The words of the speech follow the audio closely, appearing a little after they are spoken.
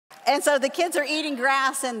And so the kids are eating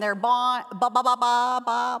grass and they're bawing,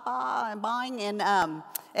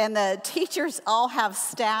 and the teachers all have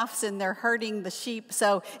staffs and they're herding the sheep.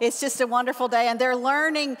 So it's just a wonderful day. And they're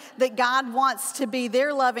learning that God wants to be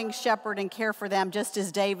their loving shepherd and care for them just as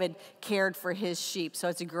David cared for his sheep. So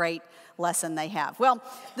it's a great lesson they have. Well,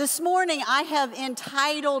 this morning I have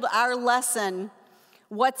entitled our lesson,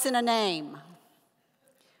 What's in a Name?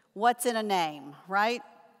 What's in a name, right?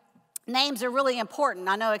 Names are really important.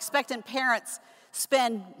 I know expectant parents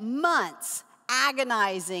spend months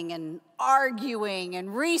agonizing and arguing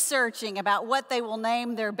and researching about what they will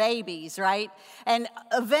name their babies, right? And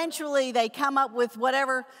eventually they come up with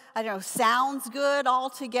whatever, I don't know, sounds good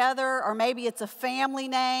altogether, or maybe it's a family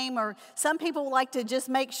name, or some people like to just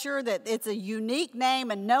make sure that it's a unique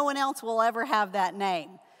name and no one else will ever have that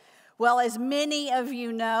name. Well, as many of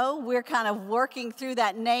you know, we're kind of working through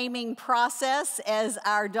that naming process as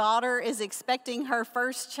our daughter is expecting her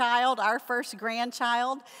first child, our first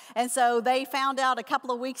grandchild. And so they found out a couple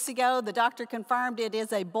of weeks ago, the doctor confirmed it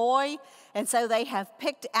is a boy. And so they have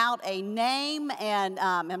picked out a name, and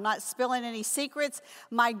I'm not spilling any secrets.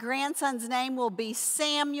 My grandson's name will be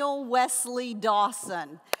Samuel Wesley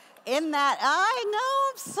Dawson. In that, I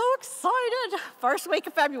know, I'm so excited. First week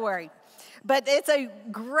of February. But it's a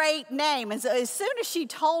great name. And so as soon as she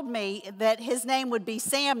told me that his name would be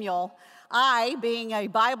Samuel, I, being a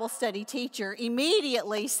Bible study teacher,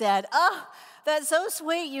 immediately said, "Oh, that's so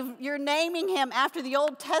sweet. You're naming him after the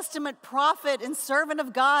Old Testament prophet and servant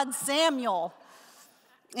of God, Samuel."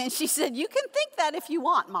 And she said, "You can think that if you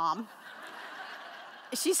want, Mom."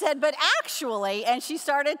 She said, "But actually," and she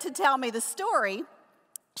started to tell me the story.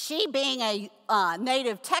 She being a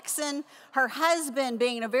native Texan, her husband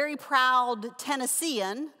being a very proud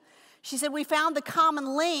Tennessean, she said, we found the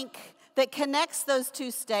common link that connects those two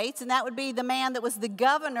states, and that would be the man that was the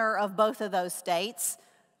governor of both of those states,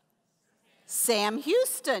 Sam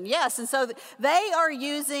Houston. Yes, and so they are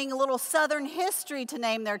using a little Southern history to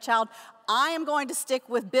name their child. I am going to stick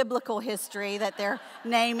with biblical history that they're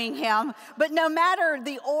naming him. But no matter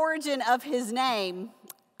the origin of his name,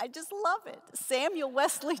 I just love it. Samuel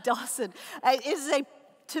Wesley Dawson is,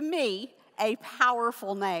 to me, a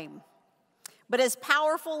powerful name. But as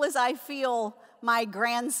powerful as I feel my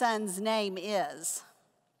grandson's name is,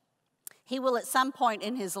 he will at some point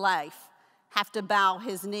in his life have to bow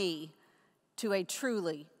his knee to a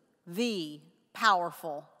truly the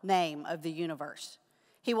powerful name of the universe.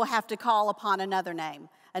 He will have to call upon another name,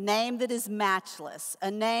 a name that is matchless, a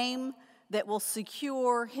name that will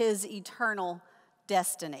secure his eternal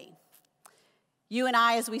destiny. You and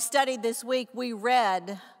I, as we studied this week, we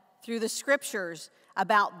read through the scriptures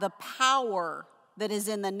about the power that is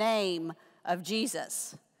in the name of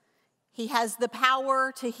Jesus. He has the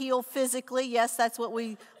power to heal physically. Yes, that's what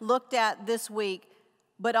we looked at this week,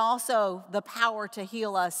 but also the power to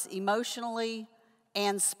heal us emotionally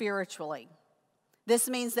and spiritually. This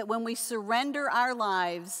means that when we surrender our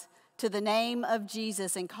lives to the name of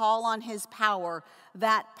Jesus and call on his power,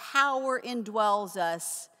 that power indwells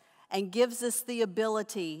us and gives us the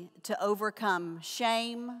ability to overcome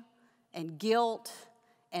shame and guilt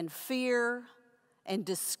and fear and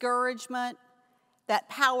discouragement. That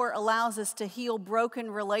power allows us to heal broken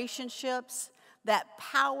relationships. That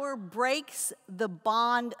power breaks the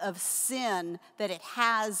bond of sin that it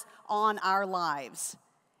has on our lives.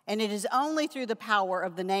 And it is only through the power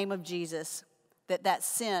of the name of Jesus that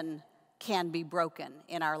sin can be broken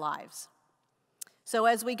in our lives. So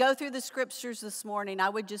as we go through the scriptures this morning, I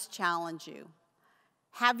would just challenge you.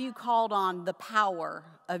 Have you called on the power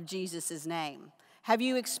of Jesus' name? Have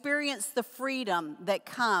you experienced the freedom that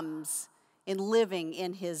comes in living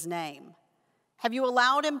in his name? Have you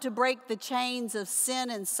allowed him to break the chains of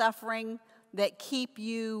sin and suffering that keep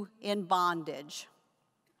you in bondage?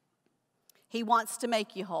 He wants to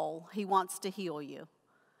make you whole. He wants to heal you.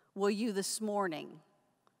 Will you this morning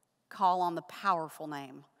call on the powerful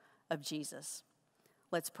name of Jesus?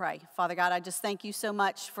 Let's pray. Father God, I just thank you so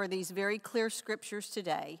much for these very clear scriptures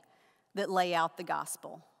today that lay out the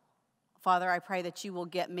gospel. Father, I pray that you will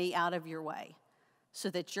get me out of your way so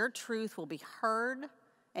that your truth will be heard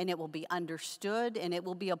and it will be understood and it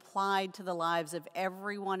will be applied to the lives of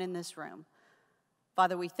everyone in this room.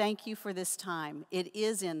 Father, we thank you for this time. It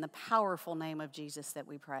is in the powerful name of Jesus that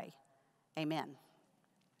we pray. Amen.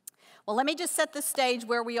 Well, let me just set the stage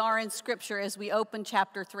where we are in Scripture as we open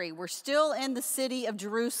chapter 3. We're still in the city of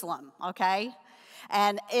Jerusalem, okay?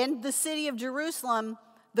 And in the city of Jerusalem,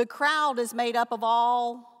 the crowd is made up of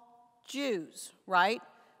all Jews, right?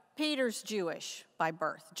 Peter's Jewish by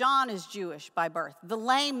birth. John is Jewish by birth. The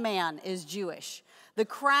lame man is Jewish. The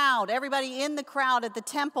crowd, everybody in the crowd at the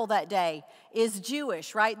temple that day is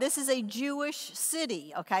Jewish, right? This is a Jewish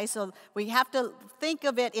city, okay? So we have to think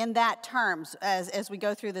of it in that terms as we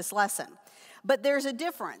go through this lesson. But there's a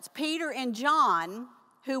difference. Peter and John,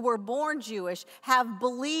 who were born Jewish, have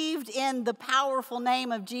believed in the powerful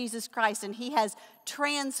name of Jesus Christ, and he has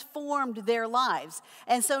transformed their lives.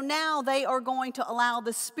 And so now they are going to allow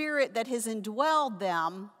the Spirit that has indwelled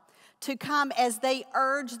them to come as they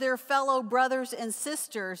urge their fellow brothers and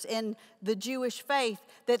sisters in the Jewish faith,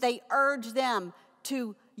 that they urge them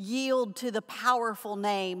to yield to the powerful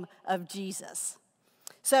name of Jesus.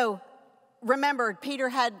 So remember,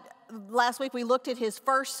 last week we looked at his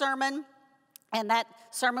first sermon, and that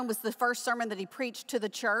sermon was the first sermon that he preached to the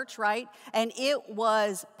church, right? And it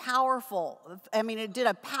was powerful. I mean, it did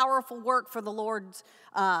a powerful work for the Lord's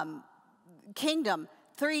kingdom.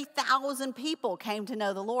 3,000 people came to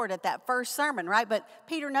know the Lord at that first sermon, right? But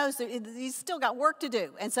Peter knows that he's still got work to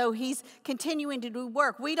do, and so he's continuing to do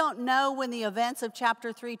work. We don't know when the events of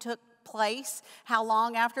chapter 3 took place, how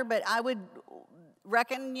long after, but I would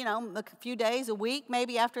reckon, a few days, a week,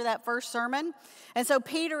 maybe after that first sermon. And so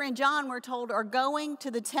Peter and John, we're told, are going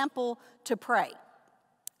to the temple to pray.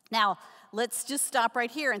 Now, let's just stop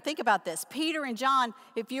right here and think about this. Peter and John,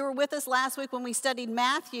 if you were with us last week when we studied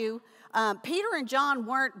Matthew, Peter and John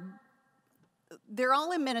they're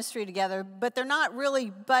all in ministry together, but they're not really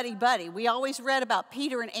buddy-buddy. We always read about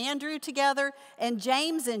Peter and Andrew together and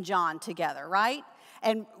James and John together, right?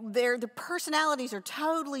 And the personalities are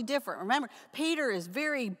totally different. Remember, Peter is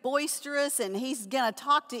very boisterous, and he's going to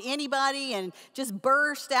talk to anybody and just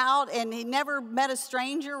burst out, and he never met a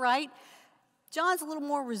stranger, right? John's a little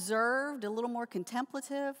more reserved, a little more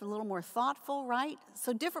contemplative, a little more thoughtful, right?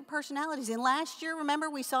 So different personalities. And last year, remember,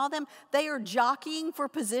 we saw them. They are jockeying for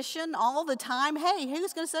position all the time. Hey,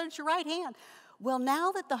 who's going to sit at your right hand? Well,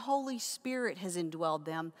 now that the Holy Spirit has indwelled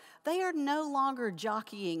them, they are no longer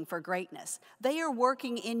jockeying for greatness. They are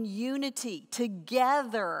working in unity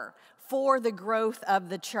together for the growth of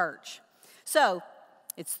the church. So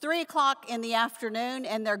it's 3 o'clock in the afternoon,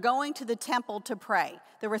 and they're going to the temple to pray.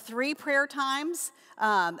 There were 3 prayer times,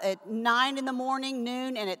 at 9 in the morning,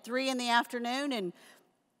 noon, and at 3 in the afternoon. And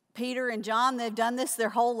Peter and John, they've done this their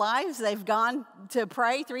whole lives. They've gone to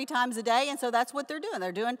pray 3 times a day, and so that's what they're doing.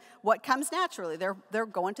 They're doing what comes naturally. They're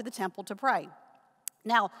going to the temple to pray.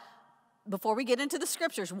 Now, before we get into the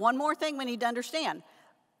scriptures, one more thing we need to understand.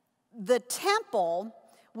 The temple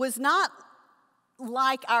was not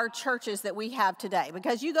like our churches that we have today,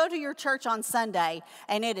 because you go to your church on Sunday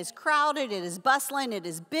and it is crowded, it is bustling, it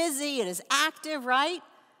is busy, it is active, right?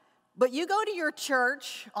 But you go to your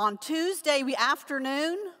church on Tuesday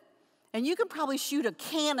afternoon and you can probably shoot a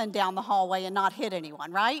cannon down the hallway and not hit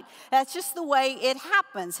anyone, right? That's just the way it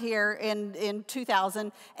happens here in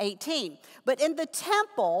 2018. But in the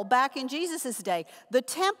temple, back in Jesus' day, the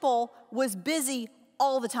temple was busy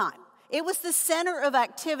all the time. It was the center of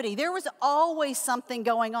activity. There was always something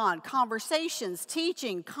going on. Conversations,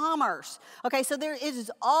 teaching, commerce. Okay, so it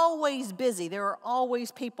is always busy. There are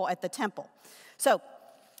always people at the temple. So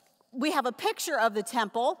we have a picture of the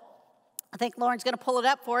temple. I think Lauren's going to pull it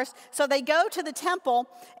up for us. So they go to the temple,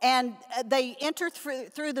 and they enter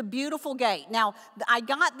through the beautiful gate. Now, I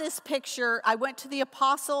got this picture. I went to the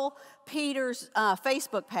Apostle Peter's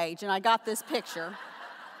Facebook page, and I got this picture.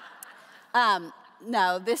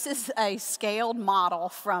 No, this is a scaled model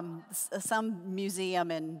from some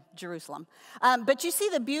museum in Jerusalem. But you see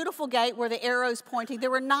the beautiful gate where the arrow's pointing.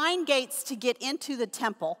 There were 9 gates to get into the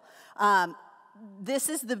temple. This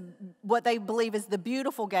is what they believe is the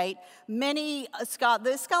beautiful gate. The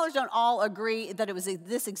scholars don't all agree that it was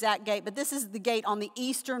this exact gate, but this is the gate on the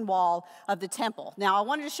eastern wall of the temple. Now, I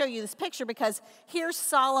wanted to show you this picture because here's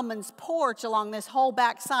Solomon's porch along this whole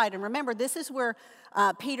back side. And remember, this is where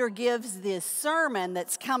Peter gives this sermon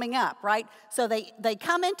that's coming up, right? So they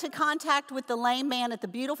come into contact with the lame man at the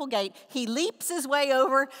beautiful gate. He leaps his way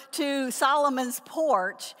over to Solomon's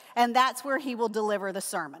porch, and that's where he will deliver the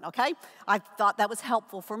sermon, okay? I thought that was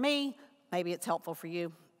helpful for me. Maybe it's helpful for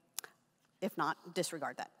you. If not,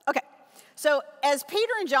 disregard that. Okay, so as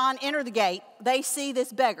Peter and John enter the gate, they see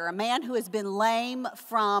this beggar, a man who has been lame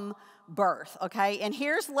from birth, okay? And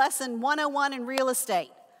here's lesson 101 in real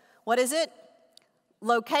estate. What is it?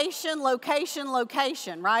 Location, location,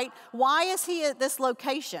 location, right? Why is he at this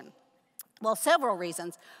location? Well, several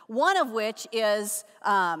reasons. One of which is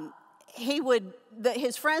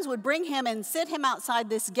his friends would bring him and sit him outside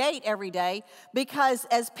this gate every day, because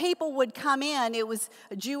as people would come in, it was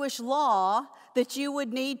a Jewish law that you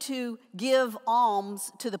would need to give alms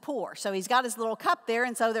to the poor. So he's got his little cup there,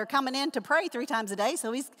 and so they're coming in to pray 3 times a day,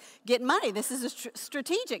 so he's getting money. This is a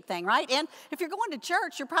strategic thing, right? And if you're going to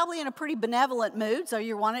church, you're probably in a pretty benevolent mood, so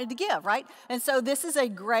you're wanting to give, right? And so this is a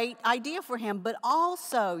great idea for him. But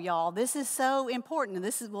also, y'all, this is so important,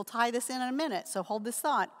 and we'll tie this in a minute, so hold this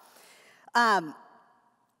thought.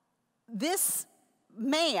 This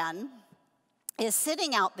man is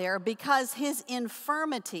sitting out there because his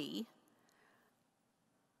infirmity,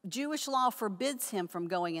 Jewish law forbids him from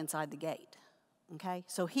going inside the gate, okay?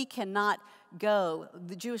 So he cannot go.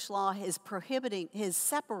 The Jewish law is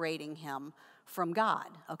separating him from God,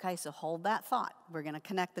 okay? So hold that thought. We're going to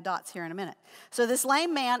connect the dots here in a minute. So this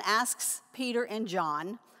lame man asks Peter and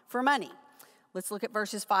John for money. Let's look at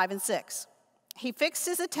verses 5 and 6. He fixed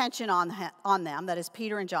his attention on them, that is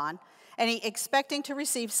Peter and John, and he expecting to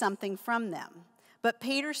receive something from them. But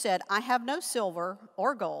Peter said, I have no silver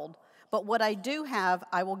or gold, but what I do have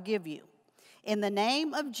I will give you. In the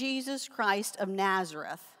name of Jesus Christ of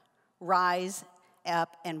Nazareth, rise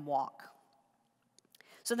up and walk.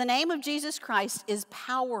 So the name of Jesus Christ is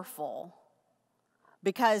powerful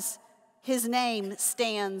because his name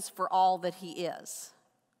stands for all that he is.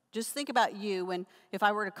 Just think about you, and if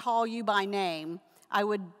I were to call you by name, I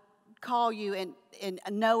would call you in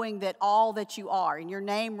knowing that all that you are, and your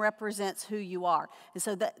name represents who you are. And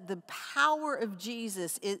so the power of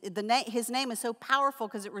Jesus, his name is so powerful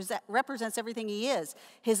because it represents everything he is.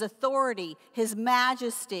 His authority, his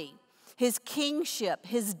majesty, his kingship,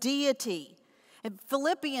 his deity. And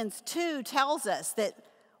Philippians 2 tells us that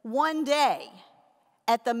one day,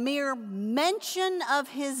 at the mere mention of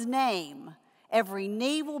his name, every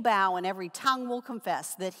knee will bow and every tongue will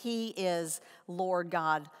confess that he is Lord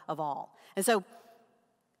God of all. And so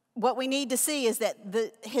what we need to see is that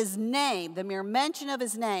his name, the mere mention of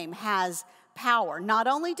his name, has power, not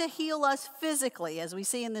only to heal us physically, as we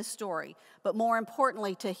see in this story, but more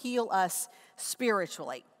importantly, to heal us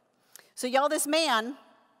spiritually. So y'all, this man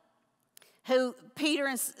who Peter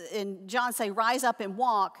and John say, rise up and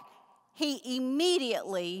walk, he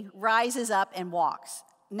immediately rises up and walks.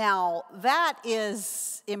 Now, that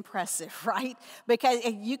is impressive, right? Because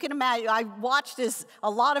you can imagine, I watched this, a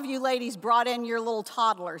lot of you ladies brought in your little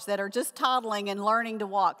toddlers that are just toddling and learning to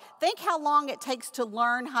walk. Think how long it takes to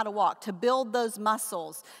learn how to walk, to build those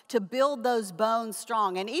muscles, to build those bones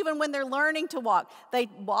strong. And even when they're learning to walk, they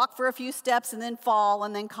walk for a few steps and then fall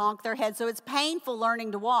and then conk their head. So it's painful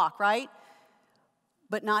learning to walk, right?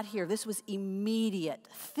 But not here. This was immediate.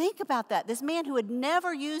 Think about that. This man who had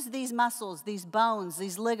never used these muscles, these bones,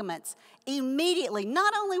 these ligaments, immediately,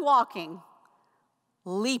 not only walking,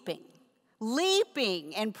 leaping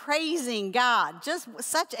and praising God. Just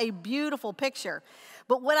such a beautiful picture.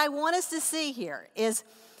 But what I want us to see here is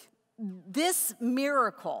this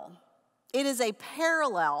miracle. It is a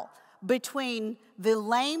parallel between the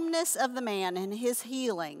lameness of the man and his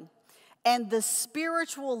healing and the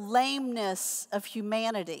spiritual lameness of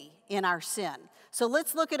humanity in our sin. So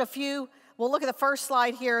let's look at we'll look at the first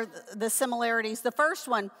slide here, the similarities. The first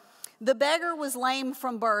one, the beggar was lame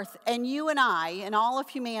from birth, and you and I, and all of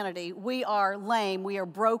humanity, we are lame, we are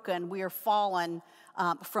broken, we are fallen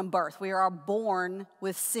from birth. We are born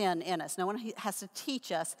with sin in us. No one has to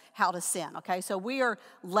teach us how to sin, okay? So we are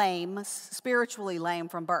lame, spiritually lame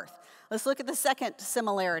from birth. Let's look at the second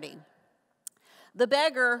similarity. The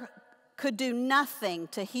beggar could do nothing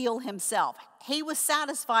to heal himself. He was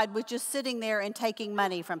satisfied with just sitting there and taking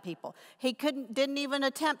money from people. He didn't even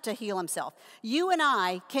attempt to heal himself. You and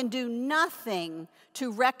I can do nothing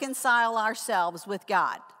to reconcile ourselves with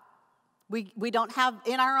God. We don't have,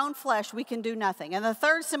 in our own flesh, we can do nothing. And the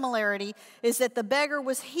third similarity is that the beggar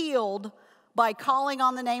was healed by calling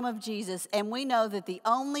on the name of Jesus, and we know that the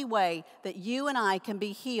only way that you and I can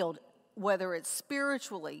be healed, whether it's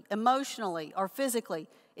spiritually, emotionally, or physically,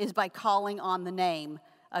 is by calling on the name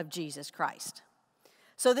of Jesus Christ.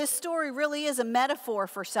 So this story really is a metaphor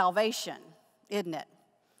for salvation, isn't it?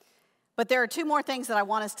 But there are 2 more things that I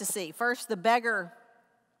want us to see. First, the beggar,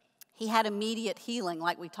 he had immediate healing,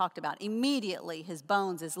 like we talked about. Immediately, his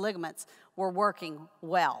bones, his ligaments were working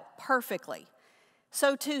well, perfectly.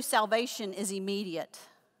 So too, salvation is immediate.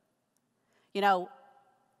 You know,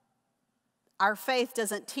 our faith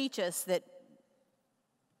doesn't teach us that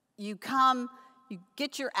you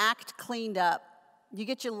get your act cleaned up, you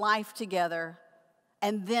get your life together,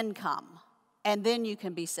 and then come, and then you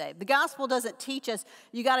can be saved. The gospel doesn't teach us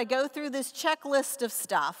you got to go through this checklist of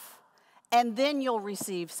stuff, and then you'll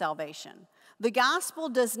receive salvation. The gospel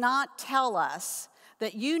does not tell us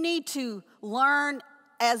that you need to learn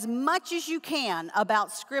as much as you can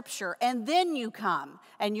about Scripture, and then you come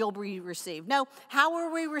and you'll be received. No, how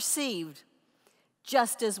are we received?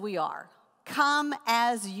 Just as we are. Come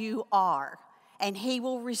as you are, and He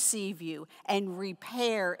will receive you and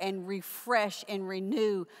repair and refresh and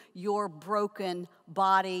renew your broken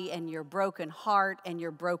body and your broken heart and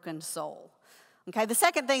your broken soul. Okay, the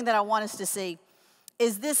second thing that I want us to see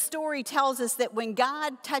is this story tells us that when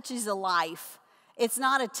God touches a life, it's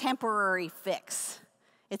not a temporary fix.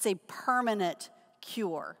 It's a permanent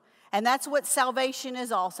cure. And that's what salvation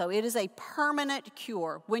is also. It is a permanent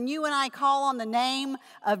cure. When you and I call on the name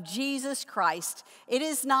of Jesus Christ, it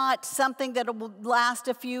is not something that will last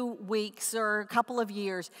a few weeks or a couple of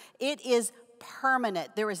years. It is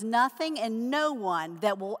permanent. There is nothing and no one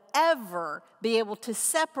that will ever be able to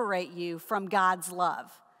separate you from God's love.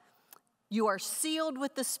 You are sealed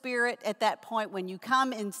with the Spirit at that point when you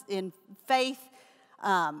come in faith,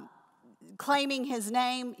 claiming His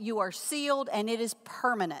name. You are sealed, and it is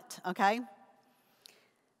permanent, okay?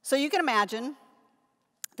 So you can imagine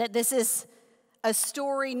that this is a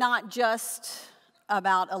story not just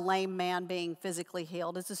about a lame man being physically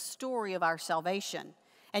healed. It's a story of our salvation.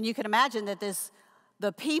 And you can imagine that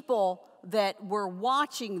the people that were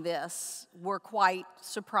watching this were quite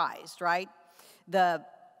surprised, right? The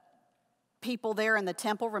people there in the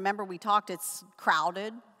temple, remember we talked, it's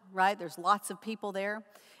crowded, right? There's lots of people there.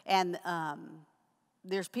 And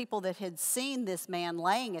there's people that had seen this man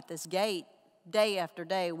laying at this gate day after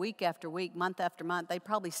day, week after week, month after month. They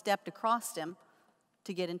probably stepped across him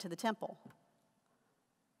to get into the temple.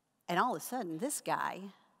 And all of a sudden, this guy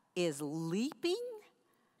is leaping.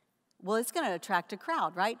 Well, it's going to attract a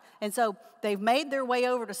crowd, right? And so they've made their way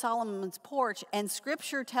over to Solomon's porch, and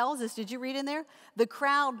Scripture tells us, did you read in there? The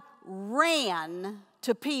crowd ran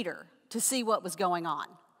to Peter to see what was going on,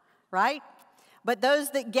 right? But those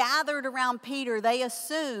that gathered around Peter, they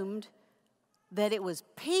assumed that it was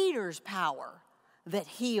Peter's power that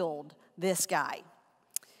healed this guy.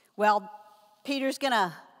 Well, Peter's going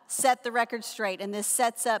to set the record straight, and this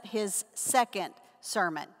sets up his second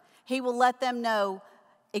sermon. He will let them know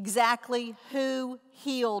exactly who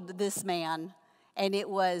healed this man, and it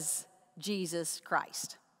was Jesus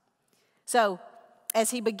Christ. So,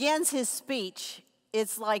 as he begins his speech,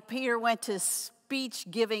 it's like Peter went to speech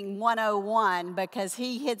giving 101 because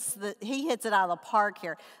he hits it out of the park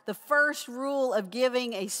here. The first rule of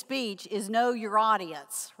giving a speech is know your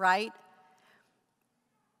audience, right?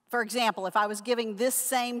 For example, if I was giving this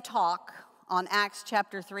same talk on Acts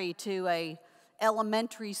chapter 3 to a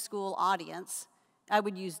elementary school audience, I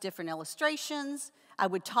would use different illustrations. I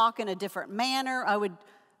would talk in a different manner. I would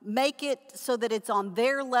make it so that it's on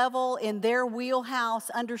their level, in their wheelhouse,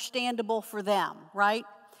 understandable for them, right?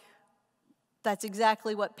 That's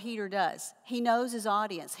exactly what Peter does. He knows his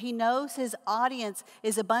audience. He knows his audience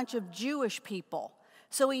is a bunch of Jewish people.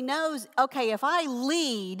 So he knows, okay, if I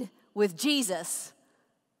lead with Jesus,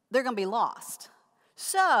 they're going to be lost.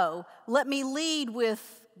 So let me lead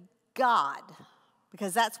with God,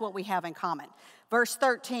 because that's what we have in common. Verse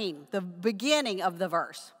 13, the beginning of the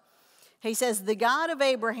verse. He says, the God of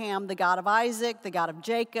Abraham, the God of Isaac, the God of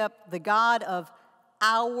Jacob, the God of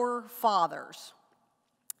our fathers.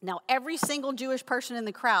 Now, every single Jewish person in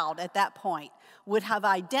the crowd at that point would have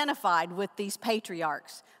identified with these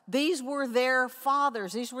patriarchs. These were their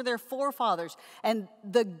fathers. These were their forefathers. And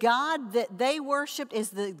the God that they worshiped is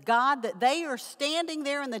the God that they are standing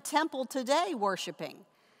there in the temple today worshiping.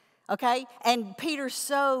 Okay? And Peter's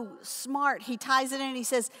so smart. He ties it in and he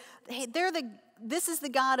says, hey, this is the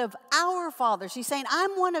God of our fathers. He's saying,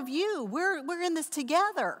 I'm one of you. We're in this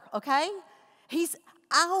together, okay? He's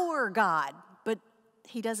our God. But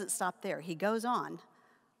he doesn't stop there. He goes on.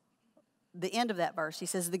 The end of that verse, he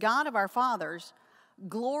says, the God of our fathers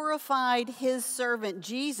glorified his servant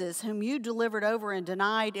Jesus, whom you delivered over and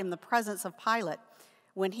denied in the presence of Pilate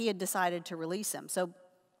when he had decided to release him. So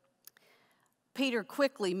Peter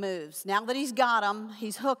quickly moves. Now that he's got him,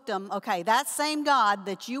 he's hooked him. Okay, that same God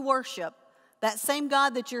that you worship, that same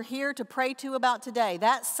God that you're here to pray to about today,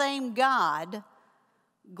 that same God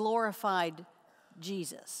glorified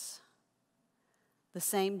Jesus. The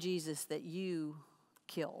same Jesus that you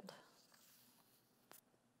killed.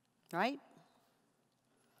 Right?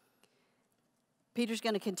 Peter's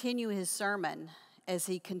going to continue his sermon as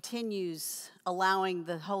he continues allowing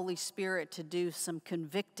the Holy Spirit to do some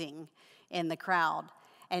convicting in the crowd.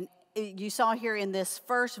 And you saw here in this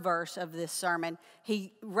first verse of this sermon,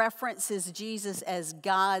 he references Jesus as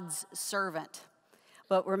God's servant.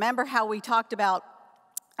 But remember how we talked about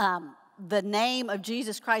the name of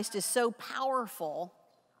Jesus Christ is so powerful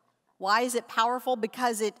Why is it powerful?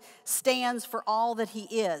 Because it stands for all that he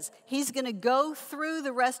is. He's going to go through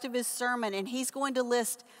the rest of his sermon, and he's going to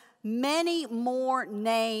list many more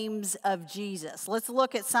names of Jesus. Let's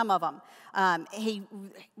look at some of them. He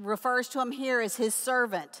refers to him here as his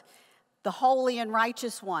servant, the holy and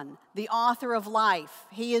righteous one, the author of life.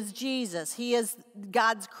 He is Jesus. He is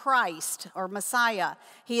God's Christ or Messiah.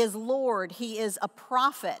 He is Lord. He is a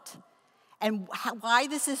prophet. And why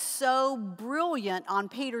this is so brilliant on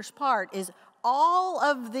Peter's part is all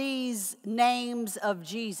of these names of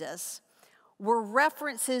Jesus were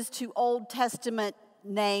references to Old Testament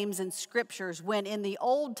names and scriptures, when in the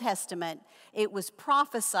Old Testament it was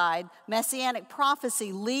prophesied, messianic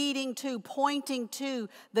prophecy leading to, pointing to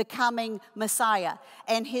the coming Messiah.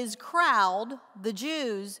 And his crowd, the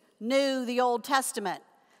Jews, knew the Old Testament.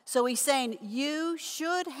 So he's saying, you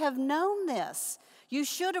should have known this. You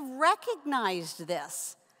should have recognized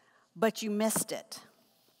this, but you missed it.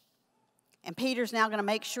 And Peter's now going to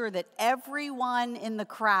make sure that everyone in the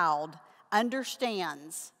crowd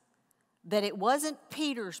understands that it wasn't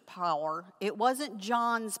Peter's power, it wasn't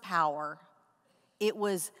John's power, it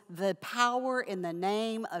was the power in the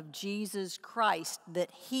name of Jesus Christ that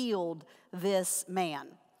healed this man.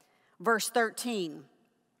 Verse 13,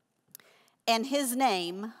 and his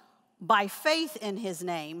name, by faith in his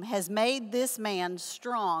name, has made this man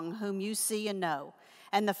strong whom you see and know.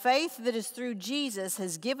 And the faith that is through Jesus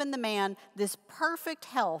has given the man this perfect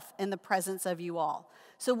health in the presence of you all.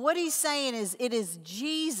 So what he's saying is, it is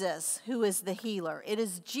Jesus who is the healer. It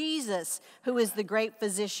is Jesus who is the great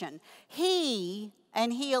physician. He,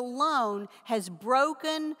 and he alone, has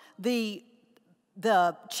broken the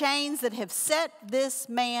chains that have set this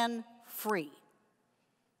man free.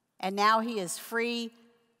 And now he is free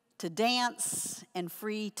to dance and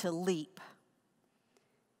free to leap.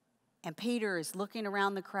 And Peter is looking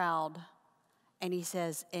around the crowd and he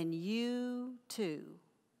says, and you too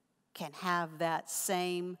can have that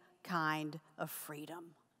same kind of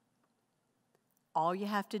freedom. All you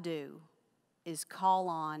have to do is call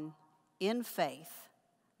on, in faith,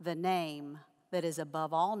 the name that is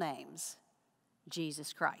above all names,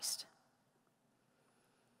 Jesus Christ.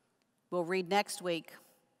 We'll read next week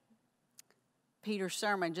Peter's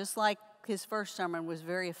sermon, just like his first sermon was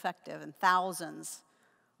very effective, and thousands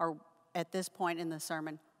are at this point in the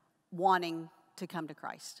sermon wanting to come to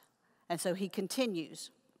Christ. And so he continues,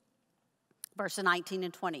 verses 19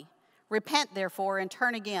 and 20. Repent, therefore, and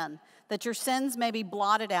turn again, that your sins may be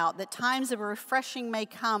blotted out, that times of refreshing may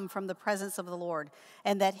come from the presence of the Lord,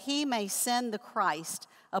 and that he may send the Christ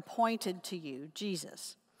appointed to you,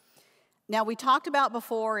 Jesus. Now, we talked about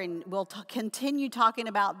before, and we'll continue talking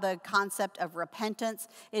about the concept of repentance.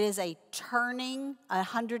 It is a turning,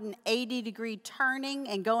 180-degree turning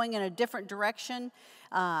and going in a different direction.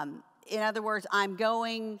 In other words, I'm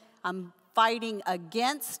fighting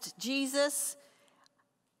against Jesus.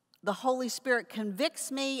 The Holy Spirit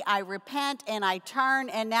convicts me, I repent, and I turn,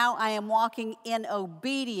 and now I am walking in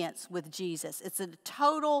obedience with Jesus. It's a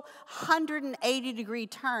total 180-degree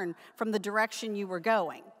turn from the direction you were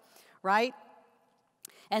going. Right?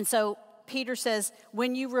 And so Peter says,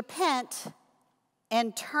 when you repent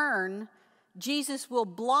and turn, Jesus will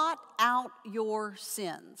blot out your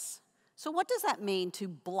sins. So what does that mean, to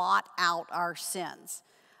blot out our sins?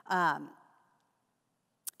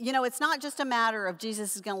 It's not just a matter of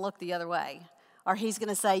Jesus is going to look the other way, or he's going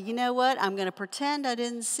to say, you know what, I'm going to pretend I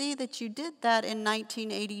didn't see that you did that in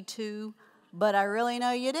 1982, but I really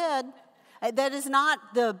know you did. That is not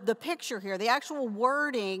the picture here. The actual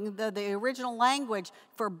wording, the original language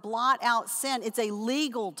for blot out sin, it's a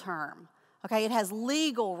legal term. Okay, it has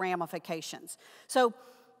legal ramifications. So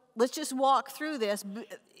let's just walk through this.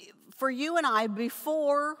 For you and I,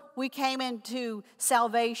 before we came into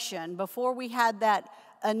salvation, before we had that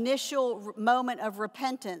initial moment of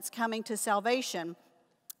repentance coming to salvation,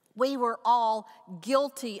 we were all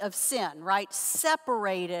guilty of sin, right?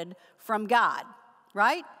 Separated from God,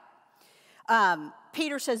 right?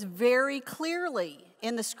 Peter says very clearly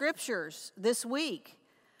in the scriptures this week,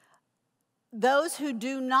 those who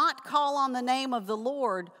do not call on the name of the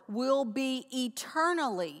Lord will be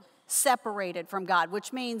eternally separated from God,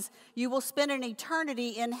 which means you will spend an eternity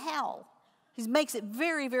in hell. He makes it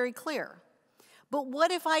very, very clear. But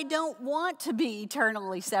what if I don't want to be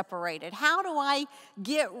eternally separated? How do I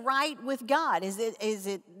get right with God? Is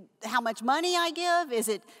it how much money I give? Is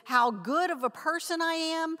it how good of a person I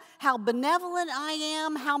am? How benevolent I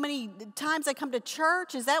am? How many times I come to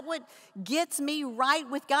church? Is that what gets me right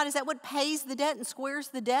with God? Is that what pays the debt and squares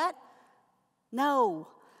the debt? No,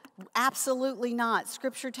 absolutely not.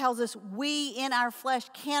 Scripture tells us we in our flesh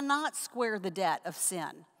cannot square the debt of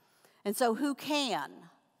sin. And so who can?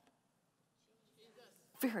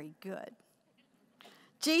 Very good.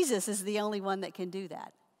 Jesus is the only one that can do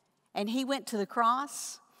that. And he went to the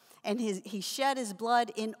cross, and he shed his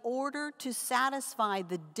blood in order to satisfy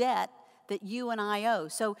the debt that you and I owe.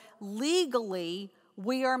 So legally,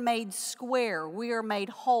 we are made square, we are made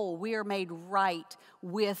whole, we are made right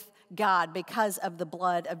with God because of the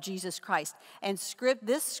blood of Jesus Christ. And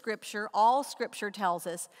this scripture, all scripture tells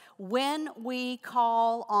us, when we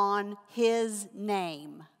call on his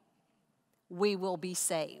name, we will be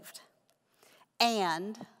saved.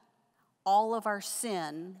 And all of our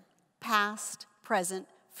sin, past, present,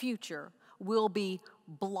 future, will be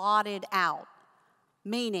blotted out.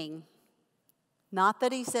 Meaning, not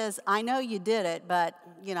that he says, I know you did it, but,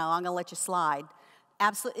 I'm going to let you slide.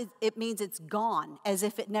 Absolutely, it means it's gone, as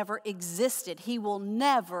if it never existed. He will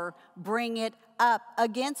never bring it up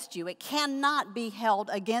against you. It cannot be held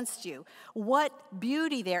against you. What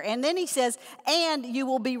beauty there. And then he says, and you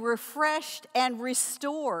will be refreshed and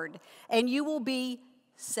restored, and you will be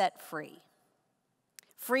set free.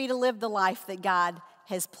 Free to live the life that God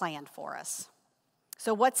has planned for us.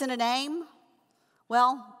 So what's in a name?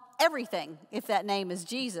 Well, everything, if that name is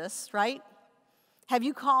Jesus, right? Have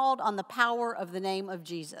you called on the power of the name of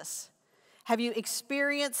Jesus? Have you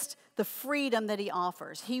experienced the freedom that he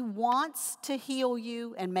offers? He wants to heal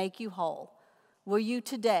you and make you whole. Will you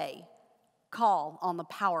today call on the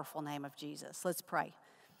powerful name of Jesus? Let's pray.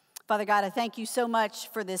 Father God, I thank you so much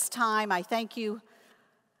for this time. I thank you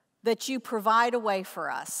that you provide a way for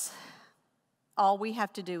us. All we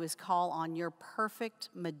have to do is call on your perfect,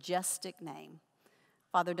 majestic name.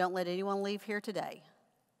 Father, don't let anyone leave here today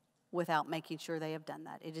without making sure they have done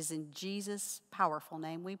that. It is in Jesus' powerful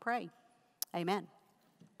name we pray. Amen.